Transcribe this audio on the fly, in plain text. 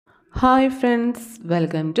Hi friends,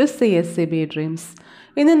 welcome to CSEB dreams.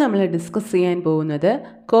 ഇന്ന് നമ്മൾ discuss ചെയ്യാൻ പോകുന്നത്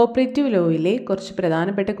കോപ്പറേറ്റീവ് ലോയിലെ കുറച്ച്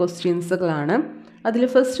പ്രധാനപ്പെട്ട ക്വസ്റ്റ്യൻസുകളാണ്. അതിൽ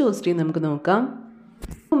ഫസ്റ്റ് ക്വസ്റ്റ്യൻ നമുക്ക് നോക്കാം.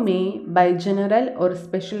 May by general or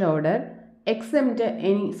special order except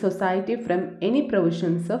any society from any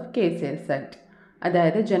provisions of CSEB.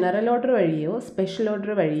 അതായത് ജനറൽ ഓർഡർ വഴിയോ സ്പെഷ്യൽ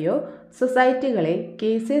ഓർഡർ വഴിയോ സൊസൈറ്റികളെ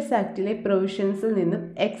CSEB ആക്ടിലെ പ്രൊവിഷൻസിൽ നിന്നും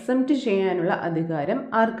എക്സെപ്റ്റ് ചെയ്യാനുള്ള അധികാരം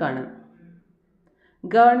ആർക്കാണ്?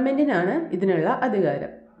 ഗവൺമെൻറ്റിനാണ് ഇതിനുള്ള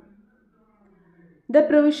അധികാരം. The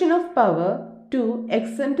provision of power to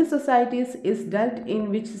except societies is delt in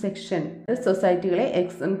which section? സൊസൈറ്റികളെ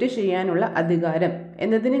except ചെയ്യാനുള്ള അധികാരം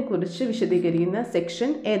എന്നതിനെ കുറിച്ച് വിശദീകരിക്കുന്ന സെക്ഷൻ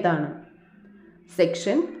ഏതാണ്?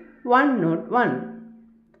 Section 101.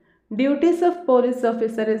 Duties of police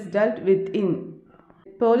officer is delt with in.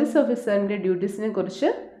 Police ഓഫീസറിൻ്റെ ഡ്യൂട്ടീസിനെ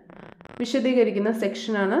കുറിച്ച് വിശദീകരിക്കുന്ന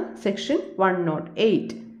സെക്ഷനാണ് section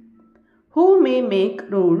 108. Who may make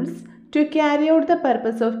rules to carry out the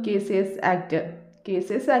purpose of CSEB Act?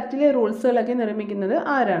 CSEB ആക്ടിലെ റൂൾസുകളൊക്കെ നിർമ്മിക്കുന്നത്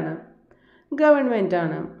ആരാണ്? ഗവൺമെൻറ്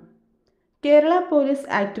ആണ്. Kerala police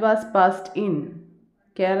act was passed in.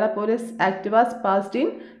 Kerala police act was passed in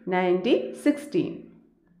 1916.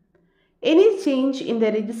 Any change in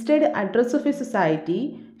the registered address of a society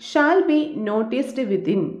shall be noticed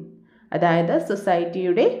within. അതായത്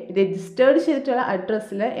സൊസൈറ്റിയുടെ registered ചെയ്തിട്ടുള്ള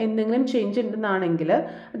അഡ്രസ്സിൽ എന്തെങ്കിലും change ഉണ്ടെന്നാണെങ്കിൽ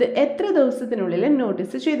അത് എത്ര ദിവസത്തിനുള്ളിൽ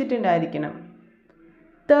നോട്ടീസ് ചെയ്തിട്ടുണ്ടായിരിക്കണം?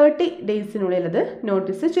 30 ഡേയ്സിനുള്ളിൽ അത്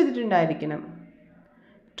notice ചെയ്തിട്ടുണ്ടായിരിക്കണം.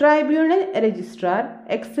 Tribunal registrar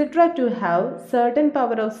etcetera to have certain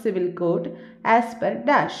power of civil code as per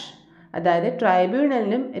dash. അതായത്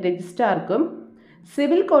ട്രൈബ്യൂണലിനും രജിസ്ട്രാർക്കും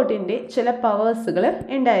സിവിൽ കോർട്ടിൻ്റെ ചില പവേഴ്സുകൾ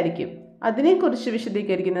ഉണ്ടായിരിക്കും. അതിനെക്കുറിച്ച്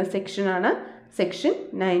വിശദീകരിക്കുന്ന സെക്ഷനാണ് section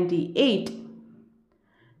 98.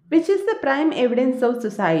 Which is the prime evidence of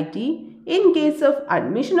society in case of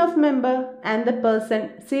admission of member and the person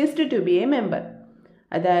ceased to be a member?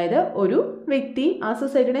 അതായത് ഒരു വ്യക്തി ആ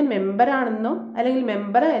സൊസൈറ്റിയുടെ മെമ്പറാണെന്നോ അല്ലെങ്കിൽ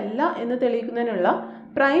മെമ്പർ അല്ല എന്ന് തെളിയിക്കുന്നതിനുള്ള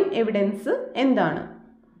പ്രൈം എവിഡൻസ് എന്താണ്?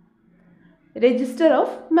 Register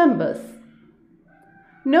of members.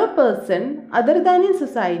 No person other than a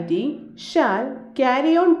society shall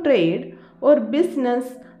carry on trade or business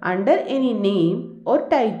under any name or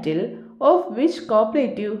title of which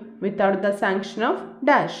cooperative without the sanction of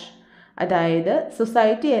dash. അതായത്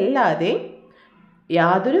society അല്ലാതെ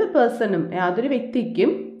യാതൊരു പേഴ്സണും യാതൊരു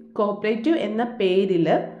വ്യക്തിക്കും cooperative എന്ന പേരിൽ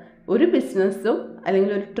ഒരു ബിസിനസ്സോ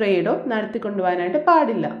അല്ലെങ്കിൽ ഒരു ട്രേഡോ നടത്തിക്കൊണ്ടുപോകാനായിട്ട്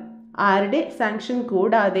പാടില്ല. ആരുടെ സാങ്ഷൻ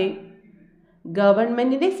കൂടാതെ?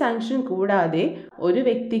 ഗവൺമെൻറ്റിൻ്റെ സാങ്ഷൻ കൂടാതെ ഒരു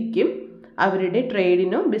വ്യക്തിക്കും അവരുടെ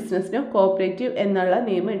ട്രേഡിനോ ബിസിനസ്സിനോ കോപ്പറേറ്റീവ് എന്നുള്ള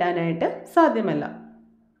നിയമം ഇടാനായിട്ട് സാധ്യമല്ല.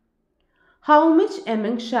 How much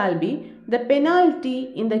amount shall be the penalty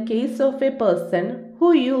in the case of a person who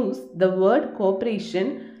use the word cooperation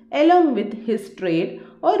along with his trade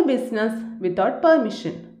or business without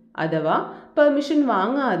permission? അഥവാ പെർമിഷൻ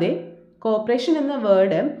വാങ്ങാതെ കോപ്പറേഷൻ എന്ന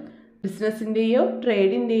വേർഡ് ബിസിനസ്സിൻ്റെയോ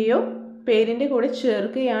ട്രേഡിൻ്റെയോ പേരിൻ്റെ കൂടെ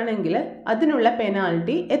ചേർക്കുകയാണെങ്കിൽ അതിനുള്ള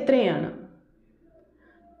പെനാൽറ്റി എത്രയാണ്?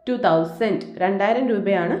 2000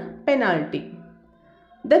 രൂപയാണ് penalty.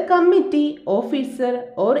 The committee officer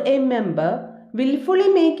or a member willfully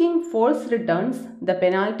making false returns, the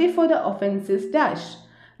penalty for the offence is dash.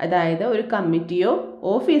 അതായത് ഒരു കമ്മിറ്റിയോ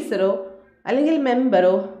ഓഫീസറോ അല്ലെങ്കിൽ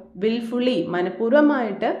മെമ്പറോ വിൽഫുള്ളി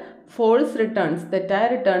മനഃപൂർവ്വമായിട്ട് ഫോൾസ് റിട്ടേൺസ് തെറ്റായ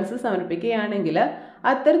റിട്ടേൺസ് സമർപ്പിക്കുകയാണെങ്കിൽ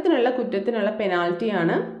അത്തരത്തിലുള്ള കുറ്റത്തിനുള്ള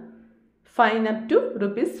പെനാൽറ്റിയാണ് fine up to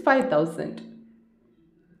 ₹5,000.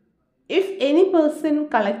 If any person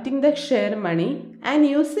collecting the share money and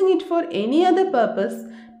using it for any other purpose,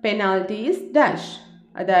 penalty is dash.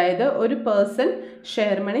 അതായത് ഒരു person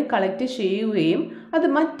share മണി collect ചെയ്യുകയും അത്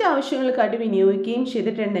മറ്റ് ആവശ്യങ്ങൾക്കായിട്ട് വിനിയോഗിക്കുകയും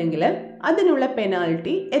ചെയ്തിട്ടുണ്ടെങ്കിൽ അതിനുള്ള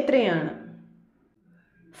പെനാൽറ്റി എത്രയാണ്?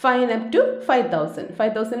 ഫൈൻ അപ് ടു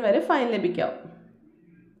 5,000 വരെ fine ലഭിക്കാം.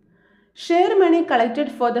 Share money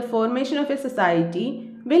collected for the formation of A society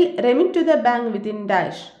will remit to the bank within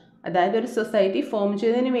dash. അതായത് ഒരു സൊസൈറ്റി ഫോം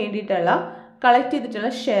ചെയ്തതിന് വേണ്ടിയിട്ടുള്ള കളക്ട് ചെയ്തിട്ടുള്ള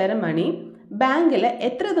ഷെയർ മണി ബാങ്കിൽ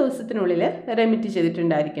എത്ര ദിവസത്തിനുള്ളിൽ റെമിറ്റ്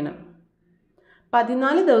ചെയ്തിട്ടുണ്ടായിരിക്കണം?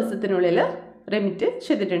 14 ദിവസത്തിനുള്ളിൽ remit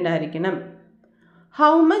ചെയ്തിട്ടുണ്ടായിരിക്കണം.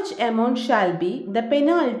 How much amount shall be the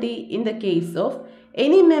penalty in the case of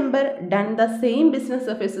any member done the same business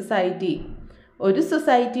of A society? ഒരു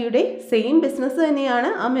സൊസൈറ്റിയുടെ സെയിം ബിസിനസ്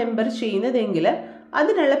തന്നെയാണ് ആ മെമ്പർ ചെയ്യുന്നതെങ്കിൽ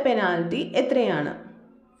അതിനുള്ള പെനാൽറ്റി എത്രയാണ്?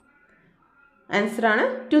 ആൻസർ ആണ്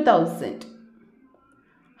 2000.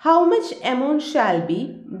 How much amount shall be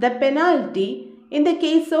the penalty in the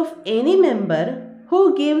case of any member who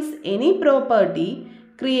gives any property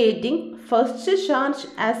creating first charge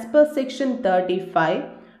as per section 35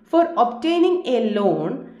 for obtaining a loan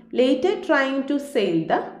later trying to sell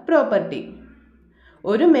the property?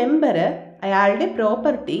 ഒരു member അയാളുടെ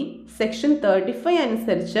property section 35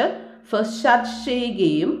 അനുസരിച്ച് first charge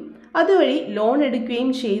ചെയ്യുകയും അതുവഴി loan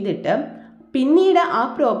എടുക്കുകയും ചെയ്തിട്ട് പിന്നീട് ആ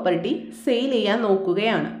property sale ചെയ്യാൻ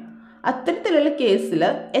നോക്കുകയാണ്. അത്തരത്തിലുള്ള കേസിൽ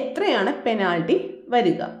എത്രയാണ് പെനാൽറ്റി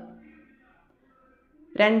വരിക?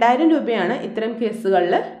 2000 രൂപയാണ് ഇത്തരം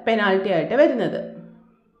കേസുകളിൽ പെനാൽറ്റി ആയിട്ട് വരുന്നത്.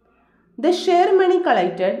 The share money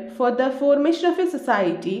collected for the formation of a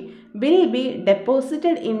society will be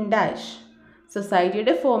deposited in dash.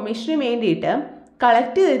 സൊസൈറ്റിയുടെ ഫോർമേഷന് വേണ്ടിയിട്ട്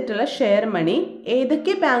കളക്ട് ചെയ്തിട്ടുള്ള ഷെയർ മണി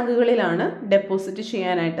ഏതൊക്കെ ബാങ്കുകളിലാണ് ഡെപ്പോസിറ്റ്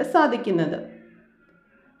ചെയ്യാനായിട്ട് സാധിക്കുന്നത്?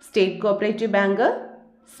 State cooperative bank,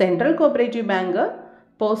 central cooperative bank,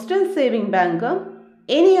 postal saving bank,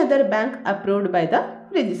 any other bank approved by the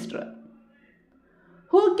registrar.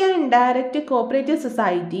 Who can direct a cooperative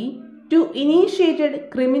society to initiate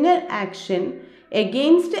criminal action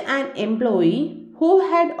against an employee who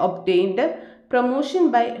had obtained promotion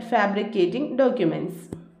by fabricating documents?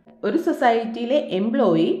 ഒരു സൊസൈറ്റിയിലെ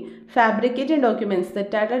employee fabricated documents,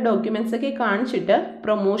 തെറ്റായിട്ടുള്ള documents ഒക്കെ കാണിച്ചിട്ട്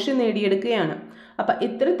promotion നേടിയെടുക്കുകയാണ്. അപ്പം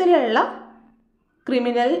ഇത്തരത്തിലുള്ള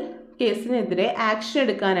criminal കേസിനെതിരെ action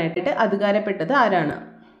എടുക്കാനായിട്ട് അധികാരപ്പെട്ടത് ആരാണ്?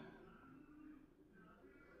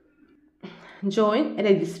 Joint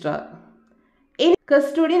registrar. ഇനി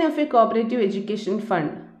custodian of A cooperative education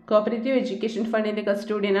fund. Cooperative education ഫണ്ടിൻ്റെ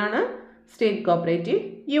കസ്റ്റോഡിയനാണ് state cooperative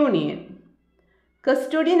union.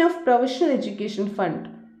 Custodian of professional education fund.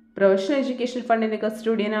 Professional education ഫണ്ടിൻ്റെ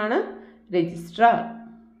കസ്റ്റോഡിയനാണ് registrar.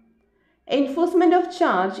 Enforcement of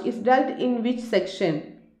charge is delt in which section?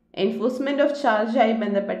 Enforcement of ചാർജായി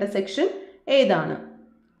ബന്ധപ്പെട്ട section ഏതാണ്?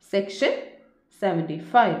 Section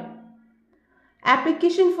 75.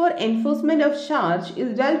 Application for enforcement of charge is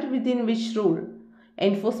dealt within which rule?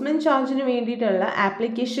 Enforcement ചാർജിന് വേണ്ടിയിട്ടുള്ള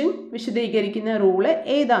application വിശദീകരിക്കുന്ന rule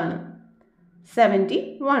ഏതാണ്?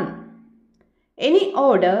 71. Any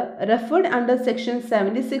order referred under section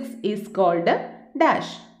 76 is called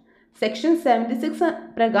dash. Section 76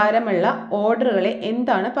 പ്രകാരമുള്ള ഓർഡറുകളെ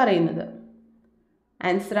എന്താണ് പറയുന്നത്?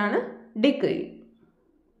 ആൻസറാണ് decree.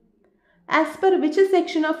 As per which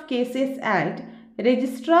section of CSEB Act,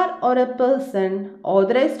 registrar or a person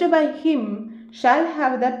authorized by him shall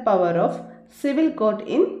have the power of civil court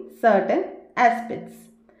in certain aspects?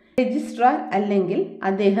 Registrar അല്ലെങ്കിൽ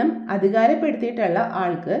അദ്ദേഹം അധികാരപ്പെടുത്തിയിട്ടുള്ള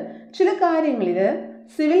ആൾക്ക് ചില കാര്യങ്ങളിൽ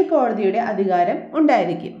civil കോടതിയുടെ അധികാരം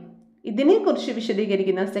ഉണ്ടായിരിക്കും. ഇതിനെക്കുറിച്ച്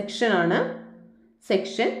വിശദീകരിക്കുന്ന സെക്ഷനാണ്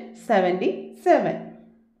section 77.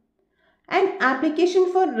 An application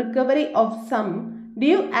for recovery of sum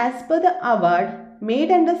due as per the award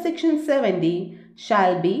made under section 70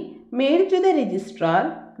 shall be made to the registrar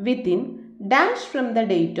within dash from the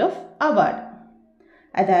date of award.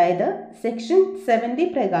 അതായത് സെക്ഷൻ 70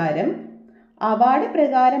 പ്രകാരം അവാർഡ്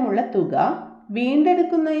പ്രകാരമുള്ള തുക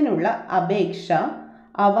വീണ്ടെടുക്കുന്നതിനുള്ള അപേക്ഷ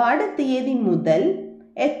അവാർഡ് തീയതി മുതൽ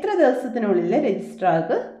എത്ര ദിവസത്തിനുള്ളിൽ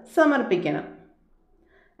രജിസ്ട്രാർക്ക് സമർപ്പിക്കണം?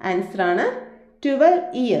 ആൻസറാണ് 12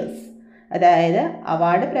 years. അതായത്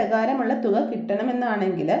അവാർഡ് പ്രകാരമുള്ള തുക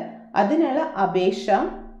കിട്ടണമെന്നാണെങ്കിൽ അതിനുള്ള അപേക്ഷ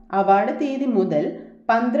അവാർഡ് തീയതി മുതൽ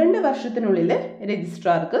 12 വർഷത്തിനുള്ളിൽ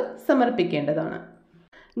രജിസ്ട്രാർക്ക് സമർപ്പിക്കേണ്ടതാണ്.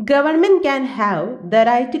 Government can have the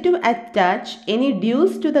right to attach any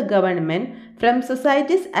dues to the government from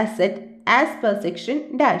society's asset as per section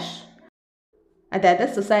dash. അതായത്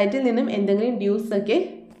സൊസൈറ്റിയിൽ നിന്നും എന്തെങ്കിലും ഡ്യൂസ് ഒക്കെ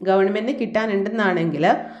ഗവൺമെൻറ്റിന് കിട്ടാനുണ്ടെന്നാണെങ്കിൽ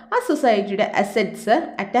ആ സൊസൈറ്റിയുടെ അസറ്റ്സ്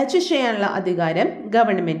അറ്റാച്ച് ചെയ്യാനുള്ള അധികാരം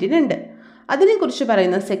ഗവൺമെൻറ്റിനുണ്ട്. അതിനെക്കുറിച്ച്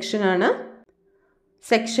പറയുന്ന സെക്ഷനാണ്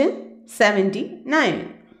section 79.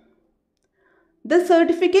 The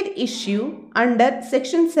certificate issue under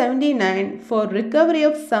section 79 for recovery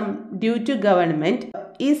of sum due to government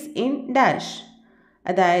is in dash.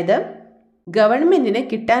 അതായത് ഗവൺമെൻറ്റിന്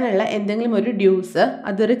കിട്ടാനുള്ള എന്തെങ്കിലും ഒരു ഡ്യൂസ്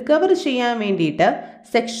അത് റിക്കവർ ചെയ്യാൻ വേണ്ടിയിട്ട്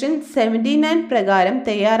സെക്ഷൻ 79 പ്രകാരം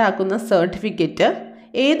തയ്യാറാക്കുന്ന സർട്ടിഫിക്കറ്റ്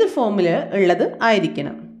ഏത് ഫോമിൽ ഉള്ളത്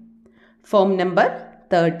ആയിരിക്കണം? Form number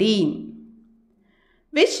 13.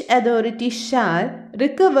 Which authority shall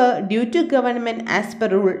recover due to government as per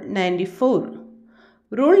Rule 94?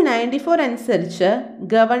 Rule 94 അനുസരിച്ച്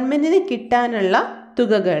ഗവൺമെൻറ്റിന് കിട്ടാനുള്ള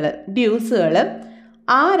തുകകൾ ഡ്യൂസുകൾ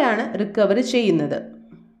ആരാണ് റിക്കവർ ചെയ്യുന്നത്?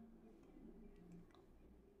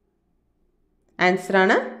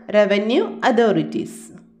 ആൻസറാണ് revenue authorities.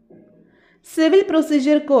 Civil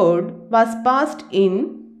procedure code was passed in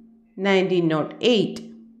 1908.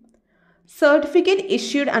 Certificate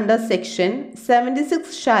issued under section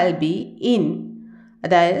 76 shall be in.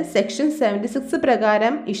 അതായത് സെക്ഷൻ 76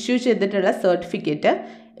 പ്രകാരം ഇഷ്യൂ ചെയ്തിട്ടുള്ള certificate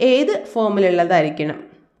ഏത് ഫോമിലുള്ളതായിരിക്കണം?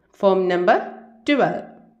 Form number 12.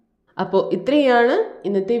 അപ്പോൾ ഇത്രയാണ്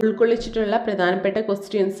ഇന്നത്തെ ഉൾക്കൊള്ളിച്ചിട്ടുള്ള പ്രധാനപ്പെട്ട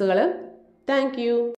ക്വസ്റ്റ്യൻസുകൾ. Thank you.